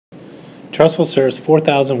Trussville serves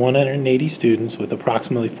 4,180 students with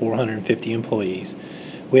approximately 450 employees.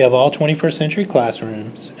 We have all 21st century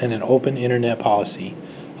classrooms and an open internet policy.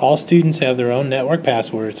 All students have their own network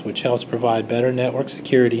passwords, which helps provide better network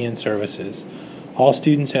security and services. All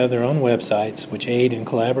students have their own websites, which aid in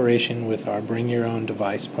collaboration with our Bring Your Own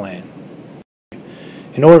Device plan.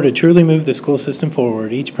 In order to truly move the school system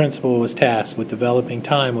forward, each principal was tasked with developing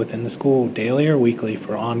time within the school daily or weekly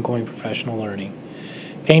for ongoing professional learning.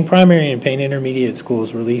 Payne Primary and Payne Intermediate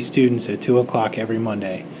schools release students at 2 o'clock every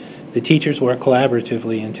Monday. The teachers work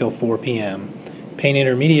collaboratively until 4 p.m. Payne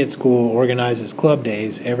Intermediate School organizes club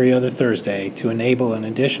days every other Thursday to enable an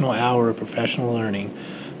additional hour of professional learning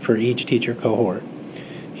for each teacher cohort.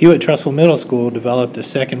 Hewitt-Trussville Middle School developed a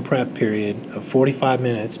second prep period of 45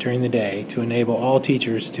 minutes during the day to enable all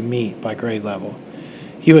teachers to meet by grade level.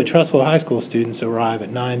 Hewitt-Trussville High School students arrive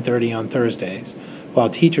at 9:30 on Thursdays, while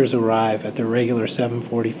teachers arrive at their regular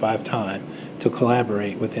 7:45 time to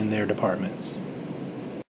collaborate within their departments.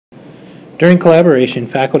 During collaboration,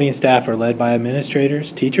 faculty and staff are led by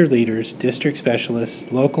administrators, teacher leaders, district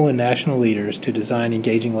specialists, local and national leaders to design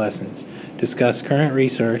engaging lessons, discuss current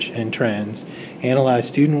research and trends, analyze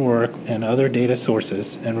student work and other data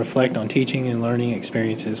sources, and reflect on teaching and learning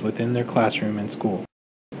experiences within their classroom and school.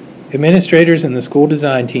 Administrators and the school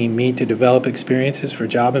design team meet to develop experiences for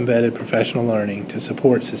job-embedded professional learning to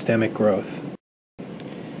support systemic growth.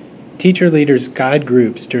 Teacher leaders guide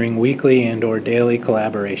groups during weekly and/or daily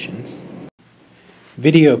collaborations.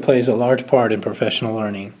 Video plays a large part in professional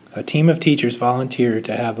learning. A team of teachers volunteer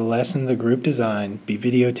to have the lesson the group designed be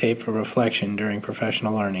videotaped for reflection during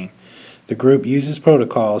professional learning. The group uses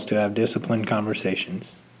protocols to have disciplined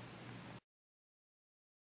conversations.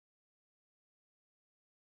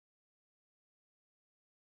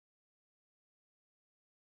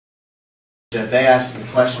 So if they ask a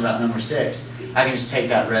question about number 6, I can just take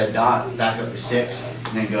that red dot, back up to 6,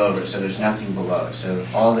 and then go over it so there's nothing below it. So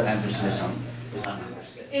all the emphasis is on number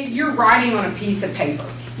 6. You're writing on a piece of paper.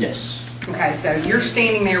 Yes. Okay, so you're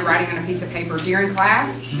standing there writing on a piece of paper during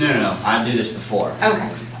class? No. I do this before. Okay.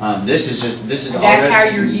 This is That's already, how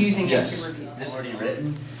you're using yes, it to review. This is already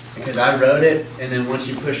written because I wrote it, and then once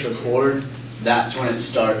you push record, that's when it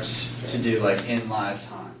starts to do like in live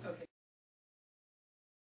time.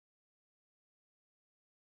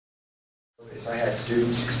 I had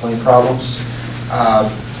students explain problems. I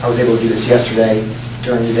was able to do this yesterday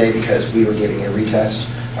during the day because we were giving a retest.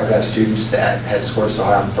 I've got students that had scored so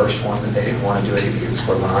high on the first one that they didn't want to do it, either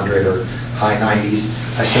scored 100 or high 90s.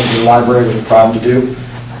 I sent them to the library with a problem to do.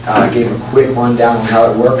 I gave them a quick rundown on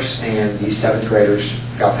how it works, and these 7th graders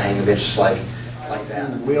got the hang of it just like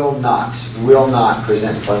that. Will not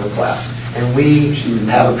present in front of the class. And we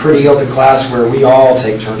have a pretty open class where we all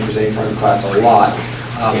take turns presenting in front of the class a lot.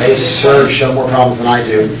 They show more problems than I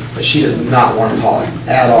do, but she does not want to talk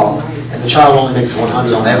at all. And the child only makes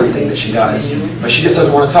 100 on everything that she does, but she just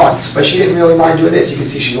doesn't want to talk. But she didn't really mind doing this. You can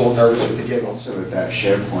see she's a little nervous with the giggles. So with that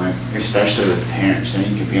SharePoint, especially with parents,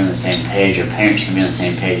 then you can be on the same page, or parents can be on the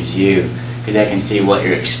same page as you, because they can see what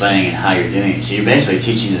you're explaining and how you're doing it. So you're basically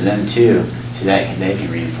teaching to them too, so that they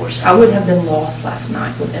can reinforce it. I would have been lost last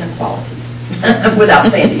night with inequalities without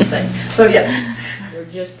saying these things. So yes.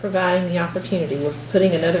 Just providing the opportunity. We're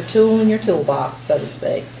putting another tool in your toolbox, so to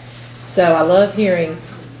speak. So I love hearing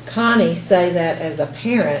Connie say that as a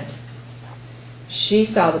parent, she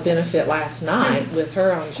saw the benefit last night with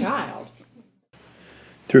her own child.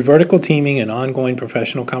 Through vertical teaming and ongoing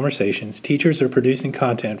professional conversations, teachers are producing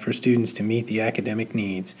content for students to meet the academic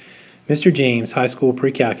needs. Mr. James, high school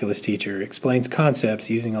pre-calculus teacher, explains concepts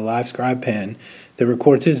using a Livescribe pen that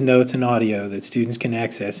records his notes and audio that students can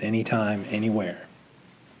access anytime, anywhere.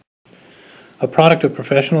 A product of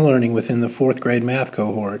professional learning within the 4th grade math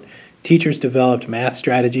cohort, teachers developed math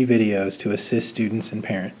strategy videos to assist students and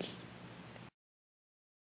parents.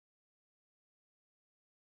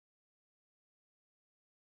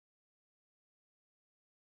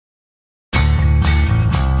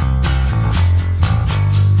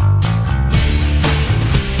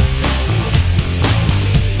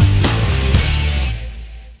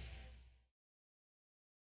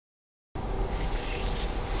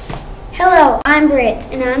 Hello, I'm Britt.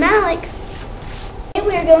 And I'm Alex. Today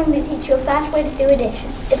we are going to teach you a fast way to do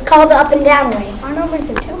addition. It's called the up and down way. Our numbers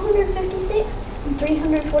are 256 and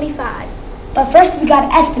 345. But first we got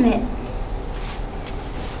to estimate.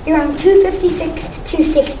 You're around 256 to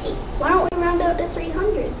 260. Why don't we round out to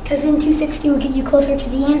 300? Because then 260 will get you closer to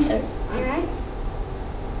the answer. Alright?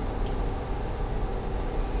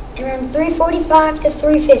 And around 345 to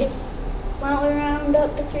 350. Why don't we round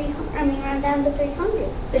up to 300? Round down to 300.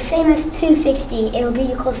 The same as 260. It'll get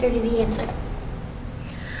you closer to the answer.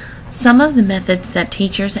 Some of the methods that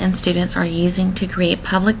teachers and students are using to create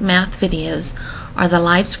public math videos are the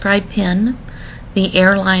Livescribe pen, the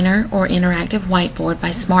Airliner or interactive whiteboard by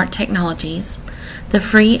Smart Technologies, the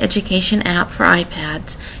free education app for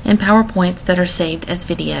iPads, and PowerPoints that are saved as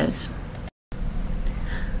videos.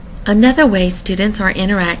 Another way students are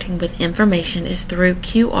interacting with information is through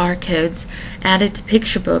QR codes added to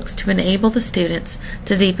picture books to enable the students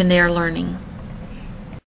to deepen their learning.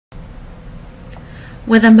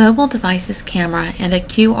 With a mobile device's camera and a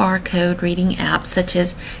QR code reading app such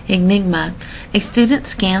as Enigma, a student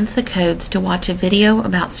scans the codes to watch a video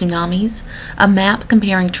about tsunamis, a map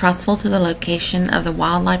comparing Trussville to the location of the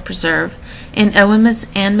wildlife preserve, and OMA's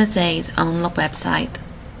and Mazay's own website.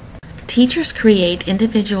 Teachers create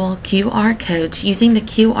individual QR codes using the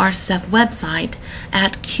QR Stuff website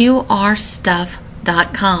at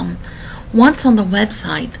qrstuff.com. Once on the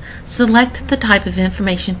website, select the type of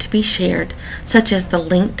information to be shared, such as the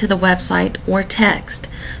link to the website or text.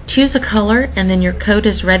 Choose a color and then your code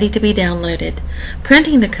is ready to be downloaded.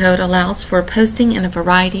 Printing the code allows for posting in a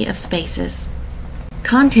variety of spaces.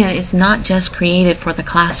 Content is not just created for the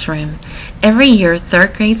classroom. Every year,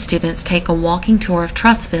 third grade students take a walking tour of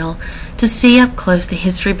Trussville to see up close the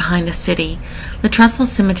history behind the city. The Trussville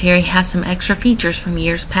Cemetery has some extra features from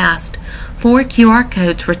years past. 4 QR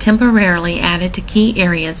codes were temporarily added to key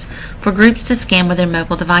areas for groups to scan with their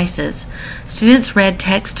mobile devices. Students read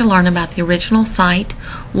text to learn about the original site,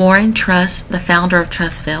 Warren Truss, the founder of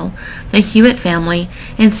Trussville, the Hewitt family,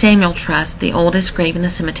 and Samuel Truss, the oldest grave in the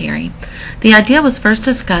cemetery. The idea was first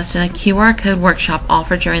discussed in a QR code workshop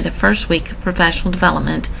offered during the first week of professional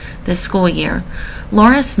development this school year.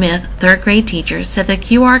 Laura Smith, third grade teacher, said the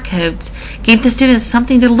QR codes gave the students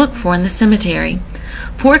something to look for in the cemetery.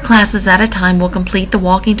 4 classes at a time will complete the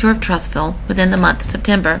walking tour of Trussville within the month of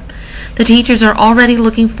September. The teachers are already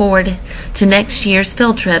looking forward to next year's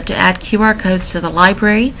field trip to add QR codes to the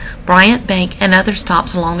library, Bryant Bank, and other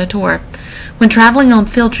stops along the tour. When traveling on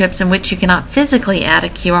field trips in which you cannot physically add a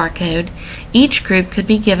QR code, each group could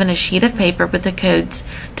be given a sheet of paper with the codes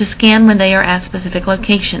to scan when they are at specific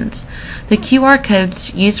locations. The QR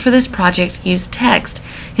codes used for this project use text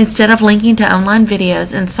instead of linking to online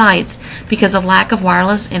videos and sites because of lack of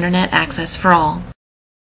wireless internet access for all.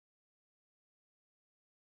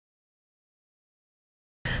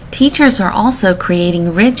 Teachers are also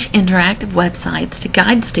creating rich interactive websites to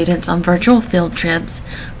guide students on virtual field trips,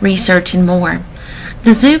 research, and more.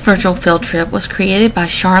 The Zoo virtual field trip was created by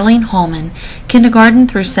Charlene Hallman, kindergarten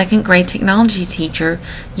through 2nd grade technology teacher,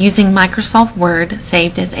 using Microsoft Word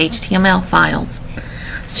saved as HTML files.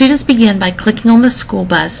 Students begin by clicking on the school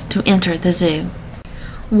bus to enter the zoo.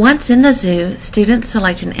 Once in the zoo, students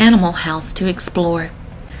select an animal house to explore.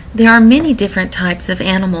 There are many different types of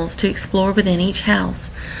animals to explore within each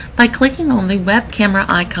house. By clicking on the web camera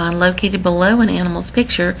icon located below an animal's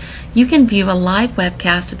picture, you can view a live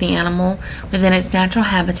webcast of the animal within its natural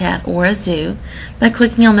habitat or a zoo. By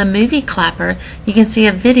clicking on the movie clapper, you can see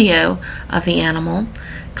a video of the animal.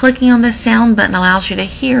 Clicking on the sound button allows you to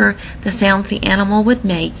hear the sounds the animal would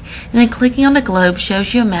make, and then clicking on the globe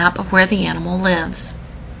shows you a map of where the animal lives.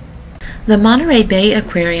 The Monterey Bay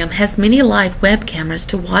Aquarium has many live web cameras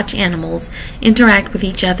to watch animals interact with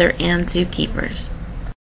each other and zookeepers.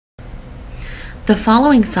 The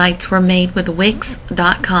following sites were made with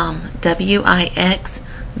Wix.com,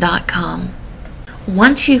 Wix.com.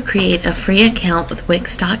 Once you create a free account with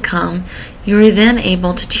Wix.com, you are then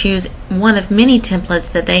able to choose one of many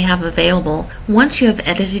templates that they have available. Once you have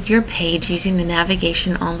edited your page using the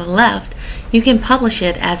navigation on the left, you can publish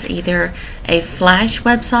it as either a Flash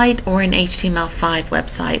website or an HTML5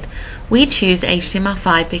 website. We choose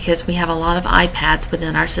HTML5 because we have a lot of iPads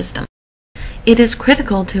within our system. It is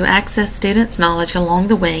critical to access students' knowledge along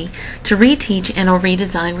the way to reteach and or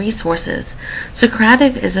redesign resources.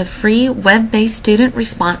 Socrative is a free web-based student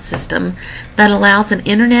response system that allows an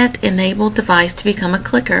internet-enabled device to become a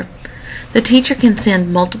clicker. The teacher can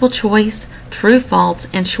send multiple choice, true, false,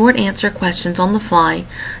 and short answer questions on the fly,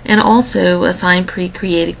 and also assign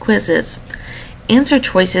pre-created quizzes. Answer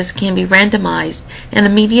choices can be randomized, and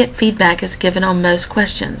immediate feedback is given on most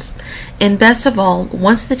questions. And best of all,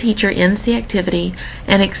 once the teacher ends the activity,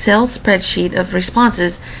 an Excel spreadsheet of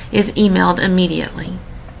responses is emailed immediately.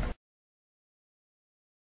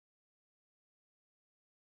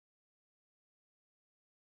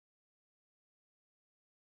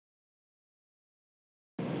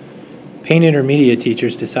 Paint intermediate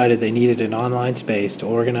teachers decided they needed an online space to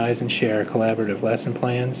organize and share collaborative lesson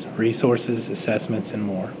plans, resources, assessments, and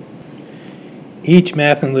more. Each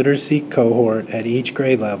math and literacy cohort at each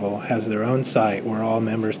grade level has their own site where all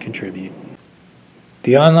members contribute.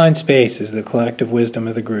 The online space is the collective wisdom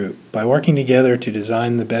of the group. By working together to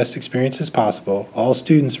design the best experiences possible, all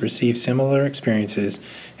students receive similar experiences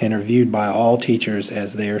and are viewed by all teachers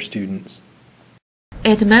as their students.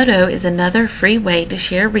 Edmodo is another free way to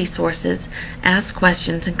share resources, ask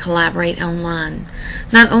questions, and collaborate online.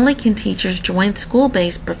 Not only can teachers join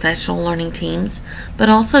school-based professional learning teams, but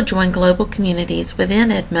also join global communities within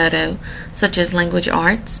Edmodo, such as language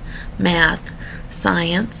arts, math,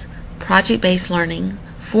 science, project-based learning,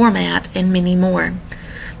 format, and many more.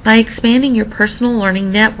 By expanding your personal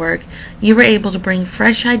learning network, you are able to bring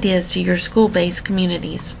fresh ideas to your school-based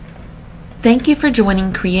communities. Thank you for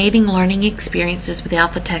joining Creating Learning Experiences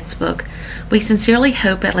Without the Textbook. We sincerely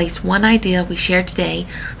hope at least one idea we shared today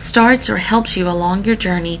starts or helps you along your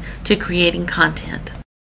journey to creating content.